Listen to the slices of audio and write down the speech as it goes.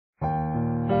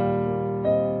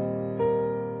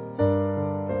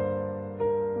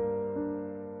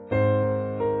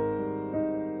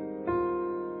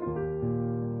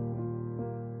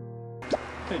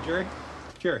Jerry?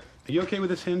 Jerry, are you okay with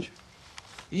this hinge?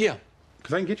 Yeah.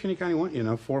 Because I can get you any kind you want, you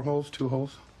know, 4 holes, 2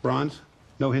 holes, bronze,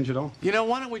 no hinge at all. You know,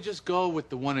 why don't we just go with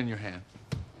the one in your hand?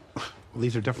 Well,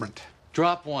 these are different.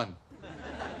 Drop one.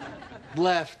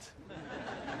 Left.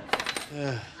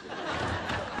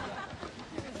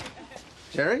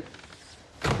 Jerry?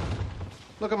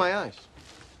 Look at my eyes.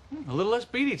 A little less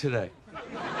beady today.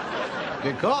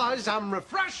 Because I'm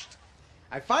refreshed.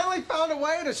 I finally found a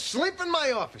way to sleep in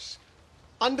my office.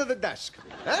 Under the desk.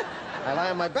 Huh? I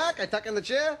lie on my back, I tuck in the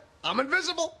chair, I'm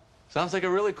invisible. Sounds like a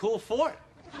really cool fort.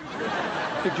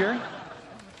 Hey, Jerry,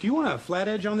 do you want a flat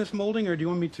edge on this molding, or do you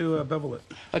want me to bevel it?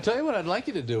 I tell you what I'd like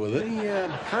you to do with it.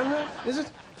 The, Conrad, is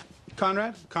it?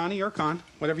 Conrad, Connie, or Con,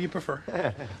 whatever you prefer.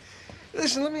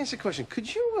 Listen, let me ask you a question.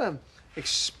 Could you,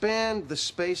 expand the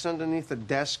space underneath the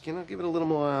desk, you know, give it a little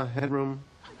more headroom?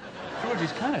 George,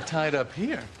 he's kind of tied up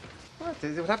here. What?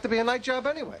 It would have to be a night job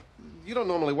anyway. You don't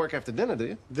normally work after dinner, do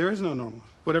you? There is no normal.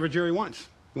 Whatever Jerry wants.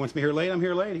 He wants me here late, I'm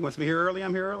here late. He wants me here early,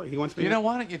 I'm here early. He wants me You know,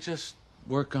 why don't you just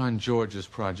work on George's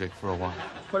project for a while?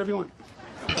 Whatever you want.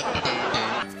 You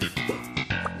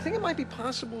think it might be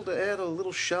possible to add a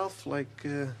little shelf, like,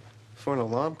 for an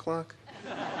alarm clock?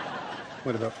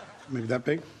 What about, maybe that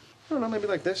big? I don't know, maybe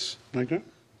like this. Like that?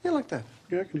 Yeah, like that.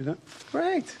 Yeah, I can do that.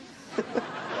 Great.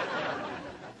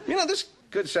 You know, this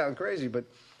could sound crazy, but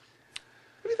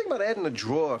what do you think about adding a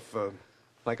drawer for,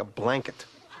 like, a blanket?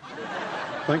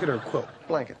 Blanket or a quilt?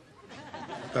 Blanket.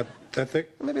 About that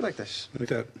thick? Maybe like this. Like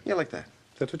that? Yeah, like that.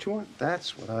 That's what you want?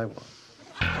 That's what I want.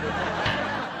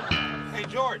 Hey,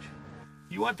 George,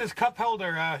 you want this cup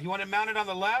holder, you want it mounted on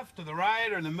the left, or the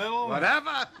right, or in the middle?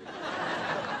 Whatever.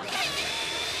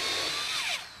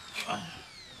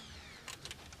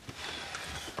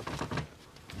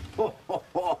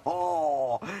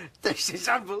 This is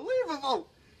unbelievable.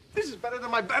 This is better than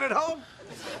my bed at home.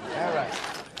 All right.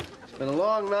 It's been a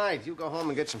long night. You go home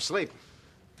and get some sleep.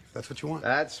 If that's what you want.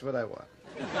 That's what I want.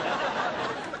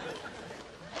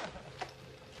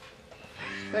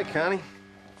 Hey, Connie.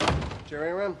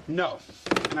 Jerry around? No,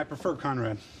 and I prefer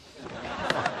Conrad.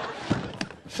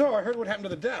 So, I heard what happened to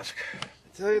the desk.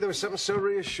 I tell you, there was something so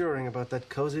reassuring about that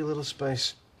cozy little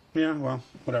space. Yeah, well,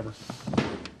 whatever.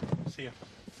 See ya.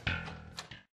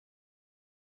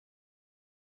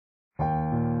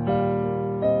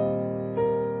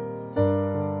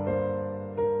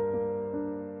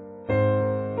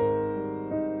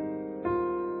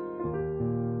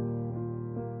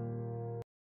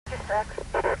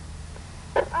 Sex.